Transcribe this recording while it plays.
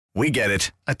We get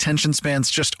it. Attention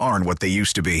spans just aren't what they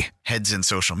used to be. Heads in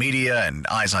social media and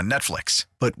eyes on Netflix.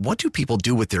 But what do people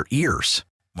do with their ears?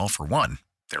 Well, for one,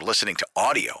 they're listening to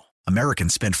audio.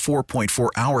 Americans spend 4.4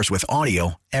 hours with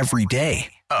audio every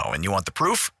day. Oh, and you want the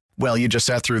proof? Well, you just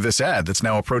sat through this ad that's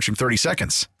now approaching 30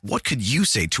 seconds. What could you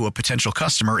say to a potential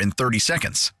customer in 30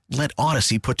 seconds? Let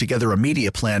Odyssey put together a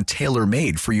media plan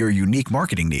tailor-made for your unique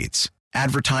marketing needs.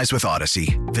 Advertise with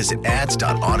Odyssey. Visit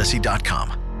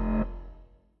ads.odyssey.com.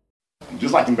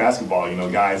 Just like in basketball,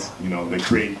 guys, they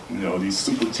create, these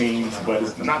super teams, but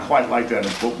it's not quite like that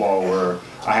in football where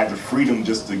I had the freedom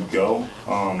just to go.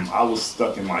 I was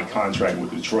stuck in my contract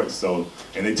with Detroit,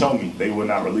 and they told me they would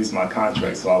not release my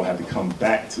contract, so I would have to come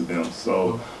back to them.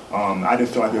 So I didn't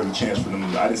feel like there was a chance for them.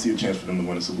 I didn't see a chance for them to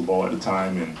win a Super Bowl at the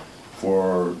time, and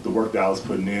for the work that I was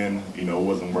putting in, it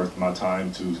wasn't worth my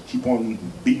time to keep on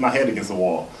beating my head against the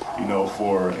wall,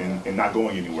 and not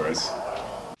going anywhere.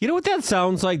 You know what that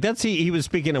sounds like? That's he was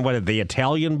speaking of the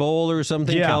Italian Bowl or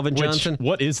something, yeah, Calvin Johnson?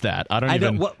 What is that? I don't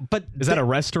even... Is that a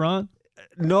restaurant?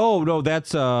 No,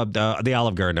 that's the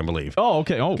Olive Garden, I believe. Oh,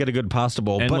 okay. Oh, get a good pasta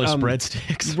bowl. Endless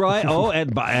breadsticks. Right. Oh,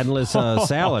 and endless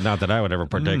salad. Not that I would ever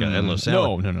partake in endless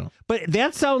salad. No. But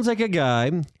that sounds like a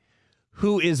guy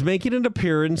who is making an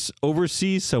appearance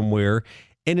overseas somewhere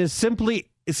and is simply...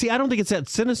 See, I don't think it's that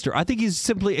sinister. I think he's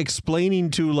simply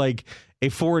explaining to, a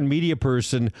foreign media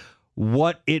person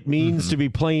what it means to be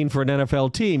playing for an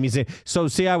NFL team. He said,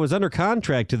 I was under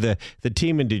contract to the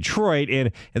team in Detroit,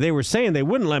 and they were saying they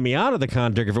wouldn't let me out of the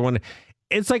contract if I wanted.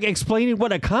 It's like explaining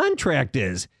what a contract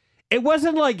is. It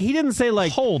wasn't like, he didn't say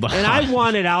hold on. And I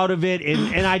wanted out of it,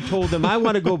 and I told them I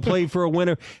want to go play for a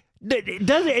winner.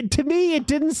 To me, it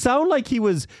didn't sound like he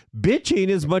was bitching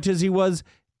as much as he was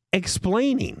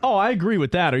explaining. Oh, I agree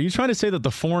with that. Are you trying to say that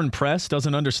the foreign press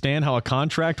doesn't understand how a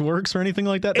contract works or anything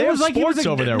like that? They have sports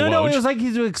over there, No, it was like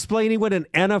he's explaining what an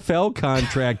NFL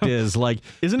contract is.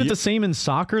 Isn't it the same in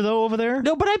soccer, though, over there?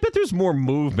 No, but I bet there's more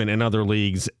movement in other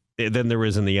leagues than there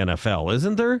is in the NFL,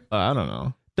 isn't there? I don't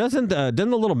know. Doesn't the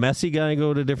little Messi guy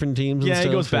go to different teams? Yeah, and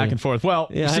he goes back and forth. Well,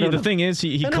 the thing is,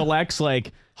 he collects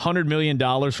 $100 million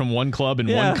from one club in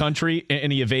one country,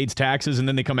 and he evades taxes, and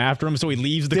then they come after him, so he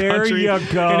leaves the country. There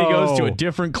you go. And he goes to a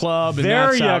different club. And there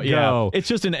that's you how, go. Yeah, it's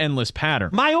just an endless pattern.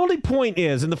 My only point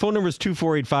is, and the phone number is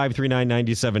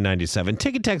 248-539-9797,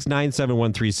 ticket text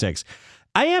 97136.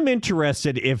 I am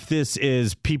interested if this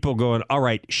is people going, all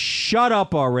right, shut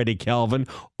up already, Calvin,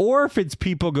 or if it's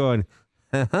people going,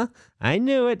 I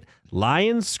knew it.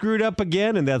 Lions screwed up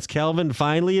again, and that's Calvin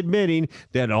finally admitting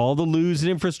that all the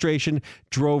losing and frustration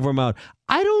drove him out.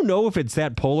 I don't know if it's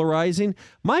that polarizing.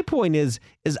 My point is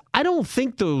I don't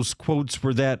think those quotes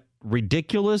were that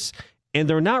ridiculous, and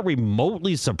they're not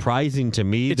remotely surprising to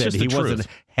me that he wasn't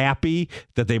happy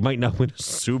that they might not win a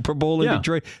Super Bowl in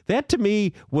Detroit. That, to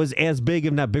me, was as big,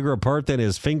 if not bigger, apart than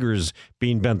his fingers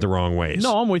being bent the wrong ways.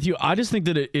 No, I'm with you. I just think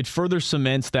that it further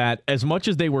cements that as much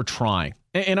as they were trying,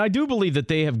 and I do believe that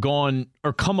they have gone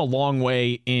or come a long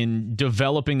way in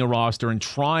developing the roster and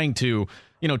trying to,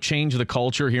 change the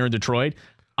culture here in Detroit.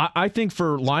 I think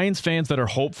for Lions fans that are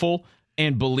hopeful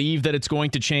and believe that it's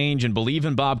going to change and believe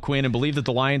in Bob Quinn and believe that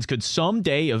the Lions could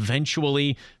someday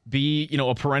eventually be,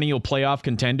 a perennial playoff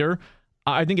contender,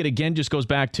 I think it again just goes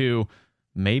back to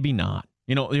maybe not.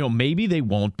 Maybe they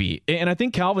won't be. And I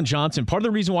think Calvin Johnson, part of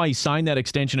the reason why he signed that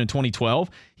extension in 2012,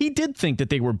 he did think that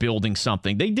they were building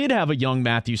something. They did have a young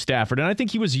Matthew Stafford, and I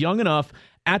think he was young enough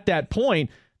at that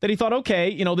point that he thought,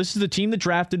 okay, this is the team that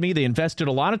drafted me. They invested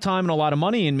a lot of time and a lot of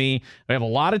money in me. I have a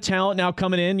lot of talent now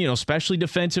coming in, especially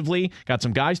defensively. Got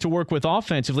some guys to work with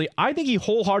offensively. I think he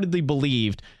wholeheartedly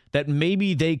believed that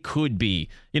maybe they could be,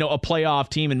 a playoff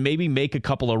team and maybe make a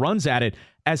couple of runs at it.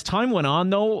 As time went on,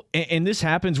 though, and this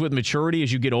happens with maturity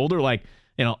as you get older,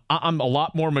 I'm a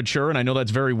lot more mature, and I know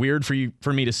that's very weird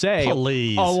for me to say.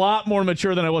 Please. A lot more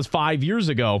mature than I was 5 years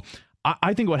ago.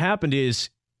 I think what happened is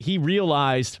he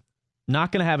realized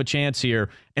not going to have a chance here,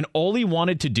 and all he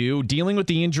wanted to do, dealing with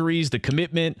the injuries, the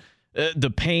commitment, the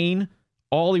pain,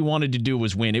 all he wanted to do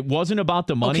was win. It wasn't about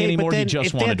the money anymore. He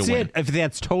just wanted to win. If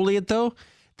that's totally it, though,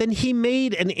 then he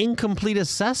made an incomplete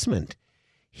assessment.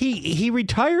 He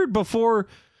retired before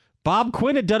Bob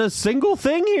Quinn had done a single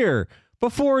thing here,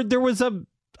 before there was an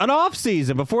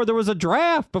offseason, before there was a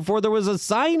draft, before there was a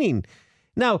signing.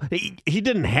 Now, he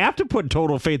didn't have to put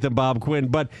total faith in Bob Quinn,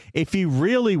 but if he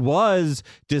really was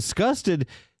disgusted,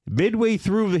 midway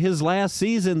through his last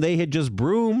season, they had just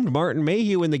broomed Martin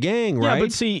Mayhew and the gang, right? Yeah,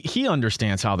 but see, he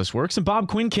understands how this works. And Bob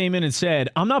Quinn came in and said,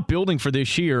 I'm not building for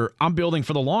this year. I'm building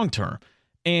for the long term.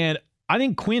 And I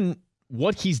think Quinn,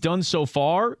 what he's done so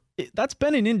far, that's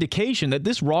been an indication that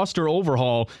this roster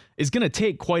overhaul is going to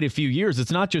take quite a few years.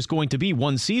 It's not just going to be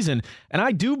one season. And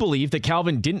I do believe that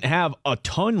Calvin didn't have a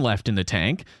ton left in the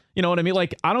tank. You know what I mean?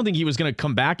 Like, I don't think he was going to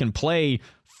come back and play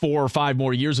 4 or 5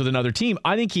 more years with another team.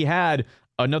 I think he had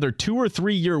another 2 or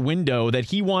 3 year window that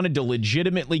he wanted to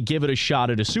legitimately give it a shot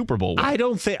at a Super Bowl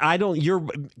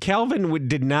with. Calvin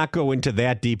did not go into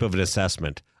that deep of an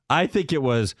assessment. I think it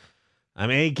was, I'm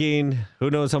aching.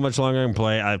 Who knows how much longer I can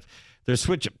play? They're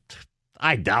switching.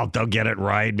 I doubt they'll get it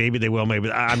right. Maybe they will.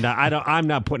 Maybe I'm not. I'm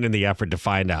not putting in the effort to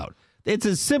find out. It's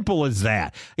as simple as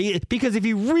that. Because if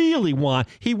he really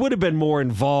he would have been more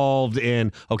involved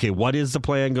in, okay, what is the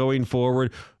plan going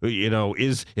forward? You know,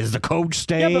 is the coach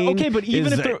staying? Yeah, but okay, but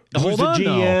even if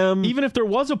even if there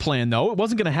was a plan, though, it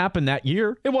wasn't going to happen that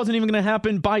year. It wasn't even going to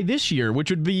happen by this year,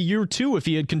 which would be year 2 if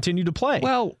he had continued to play.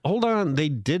 Well, hold on. They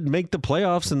did make the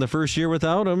playoffs in the first year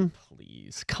without him.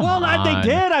 Please, come on. Well, they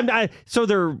did. So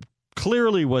there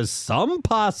clearly was some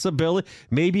possibility.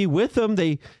 Maybe with them,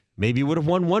 they maybe would have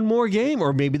won one more game,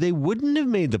 or maybe they wouldn't have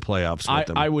made the playoffs with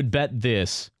them. I would bet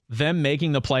this. Them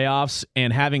making the playoffs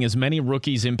and having as many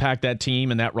rookies impact that team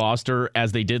and that roster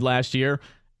as they did last year,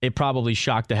 it probably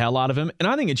shocked the hell out of him. And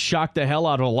I think it shocked the hell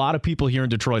out of a lot of people here in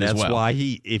Detroit as well. That's why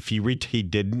he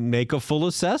didn't make a full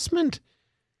assessment.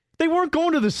 They weren't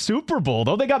going to the Super Bowl,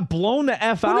 though. They got blown the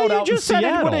F out in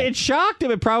Seattle. It shocked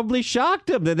him. It probably shocked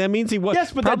him. That means he was.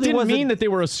 Yes, but that didn't mean that they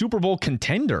were a Super Bowl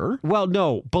contender. Well,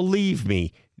 no, believe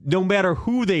me. No matter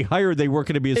who they hired, they weren't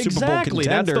going to be a Super Bowl contender. Exactly,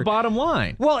 that's the bottom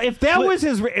line. Well, if that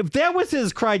was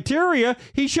his criteria,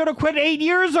 he should have quit 8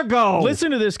 years ago.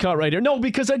 Listen to this cut right here. No,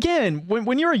 because again,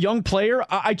 when you're a young player,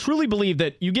 I truly believe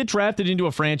that you get drafted into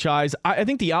a franchise. I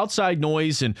think the outside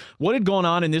noise and what had gone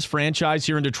on in this franchise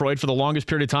here in Detroit for the longest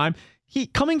period of time, he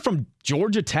coming from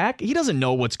Georgia Tech, he doesn't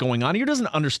know what's going on. He doesn't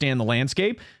understand the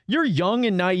landscape. You're young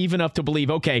and naive enough to believe,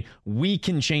 okay, we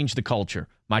can change the culture.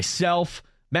 Myself,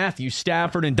 Matthew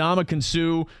Stafford, and Ndamukong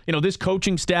Suh, this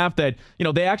coaching staff that,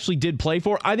 they actually did play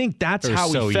for. I think that's how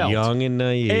he felt. So young and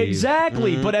naive.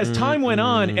 Exactly. But as time went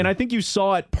on, and I think you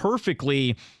saw it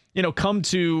perfectly, come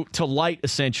to light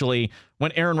essentially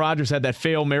when Aaron Rodgers had that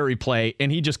Hail Mary play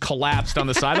and he just collapsed on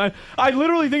the sideline. I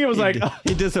literally think it was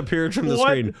he disappeared from the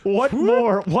screen. What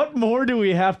more do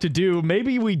we have to do?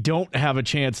 Maybe we don't have a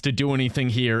chance to do anything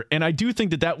here. And I do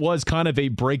think that was kind of a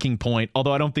breaking point,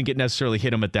 although I don't think it necessarily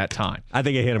hit him at that time. I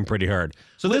think it hit him pretty hard.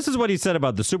 So this is what he said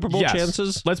about the Super Bowl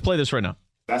chances. Let's play this right now.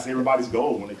 That's everybody's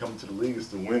goal when they come to the league is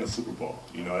to win a Super Bowl.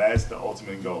 That's the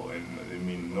ultimate goal. And I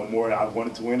mean, no more. I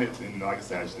wanted to win it, and like I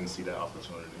said, I just didn't see that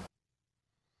opportunity.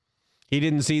 He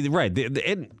didn't see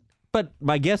but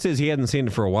my guess is he hadn't seen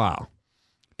it for a while,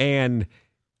 and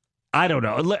I don't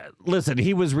know. Listen,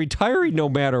 he was retiring no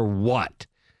matter what,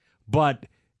 but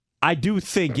I do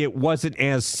think it wasn't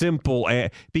as simple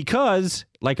because,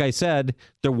 like I said,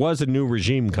 there was a new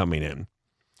regime coming in.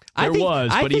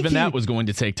 But even that was going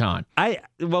to take time.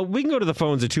 Well, we can go to the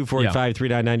phones at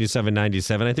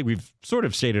 245-399-9797. I think we've sort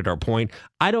of stated our point.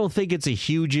 I don't think it's a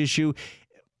huge issue.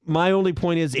 My only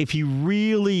point is if he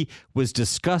really was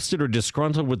disgusted or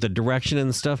disgruntled with the direction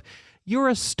and stuff, you're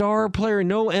a star player.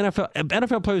 No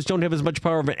NFL players don't have as much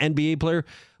power of an NBA player.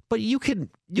 But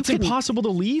it's impossible to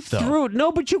leave, though.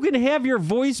 But you can have your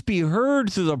voice be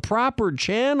heard through the proper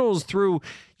channels.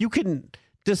 You can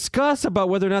discuss about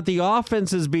whether or not the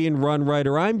offense is being run right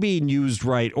or I'm being used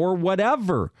right or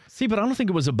whatever. See, but I don't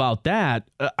think it was about that.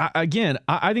 I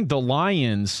think the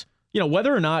Lions,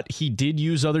 whether or not he did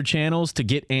use other channels to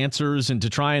get answers and to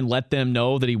try and let them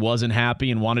know that he wasn't happy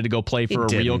and wanted to go play for a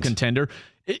real contender,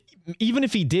 even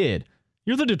if he did,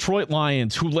 you're the Detroit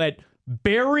Lions who let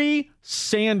Barry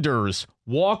Sanders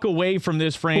walk away from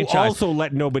this franchise. Who also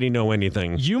let nobody know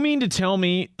anything. You mean to tell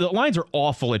me the Lions are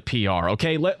awful at PR,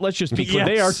 okay? Let's just be clear. Yes.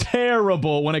 They are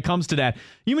terrible when it comes to that.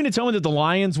 You mean to tell me that the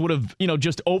Lions would have,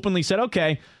 just openly said,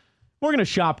 okay, we're going to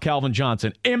shop Calvin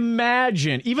Johnson.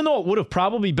 Imagine, even though it would have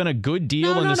probably been a good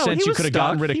deal in the sense you could have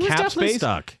gotten rid of cap space.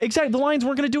 Stuck. Exactly. The Lions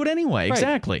weren't going to do it anyway. Right.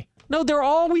 Exactly. No, they're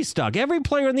always stuck. Every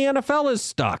player in the NFL is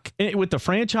stuck. With the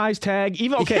franchise tag,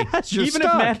 even if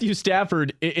Matthew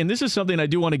Stafford, and this is something I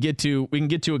do want to get to, we can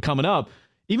get to it coming up,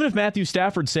 even if Matthew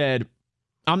Stafford said,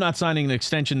 I'm not signing an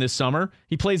extension this summer,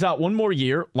 he plays out one more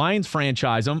year, Lions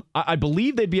franchise him, I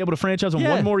believe they'd be able to franchise him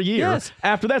one more year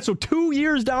after that, so 2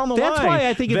 years down the line. That's why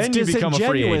I think it's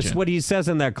disingenuous. What he says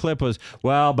in that clip was,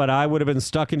 well, but I would have been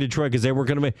stuck in Detroit because they were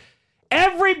going to be...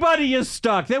 Everybody is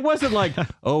stuck. That wasn't like,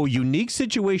 unique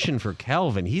situation for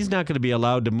Calvin. He's not going to be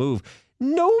allowed to move.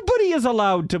 Nobody is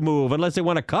allowed to move unless they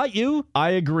want to cut you. I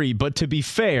agree. But to be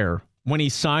fair, when he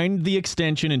signed the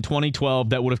extension in 2012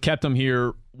 that would have kept him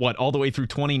here all the way through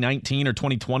 2019 or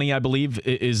 2020, I believe,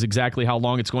 is exactly how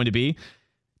long it's going to be.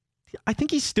 I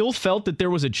think he still felt that there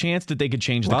was a chance that they could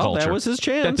change the culture. That was his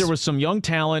chance. That there was some young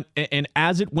talent, and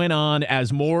as it went on,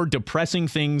 as more depressing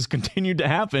things continued to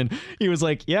happen, he was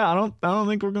like, yeah, I don't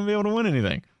think we're going to be able to win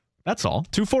anything. That's all.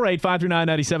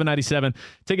 248-539-9797.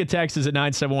 Ticket text is at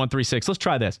 97136. Let's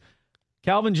try this.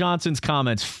 Calvin Johnson's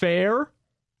comments, fair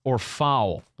or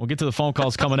foul? We'll get to the phone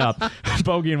calls coming up.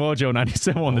 Bogey and Wojo,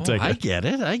 97 on the ticket. I get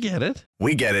it.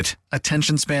 We get it.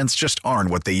 Attention spans just aren't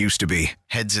what they used to be.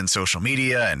 Heads in social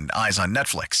media and eyes on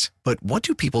Netflix. But what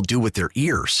do people do with their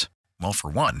ears? Well, for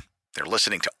one, they're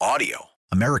listening to audio.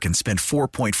 Americans spend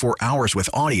 4.4 hours with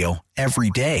audio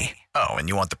every day. Oh, and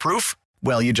you want the proof?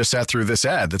 Well, you just sat through this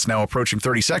ad that's now approaching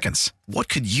 30 seconds. What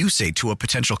could you say to a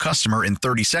potential customer in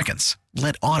 30 seconds?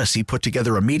 Let Odyssey put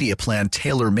together a media plan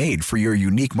tailor-made for your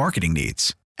unique marketing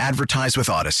needs. Advertise with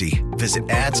Odyssey. Visit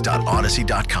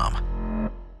ads.odyssey.com.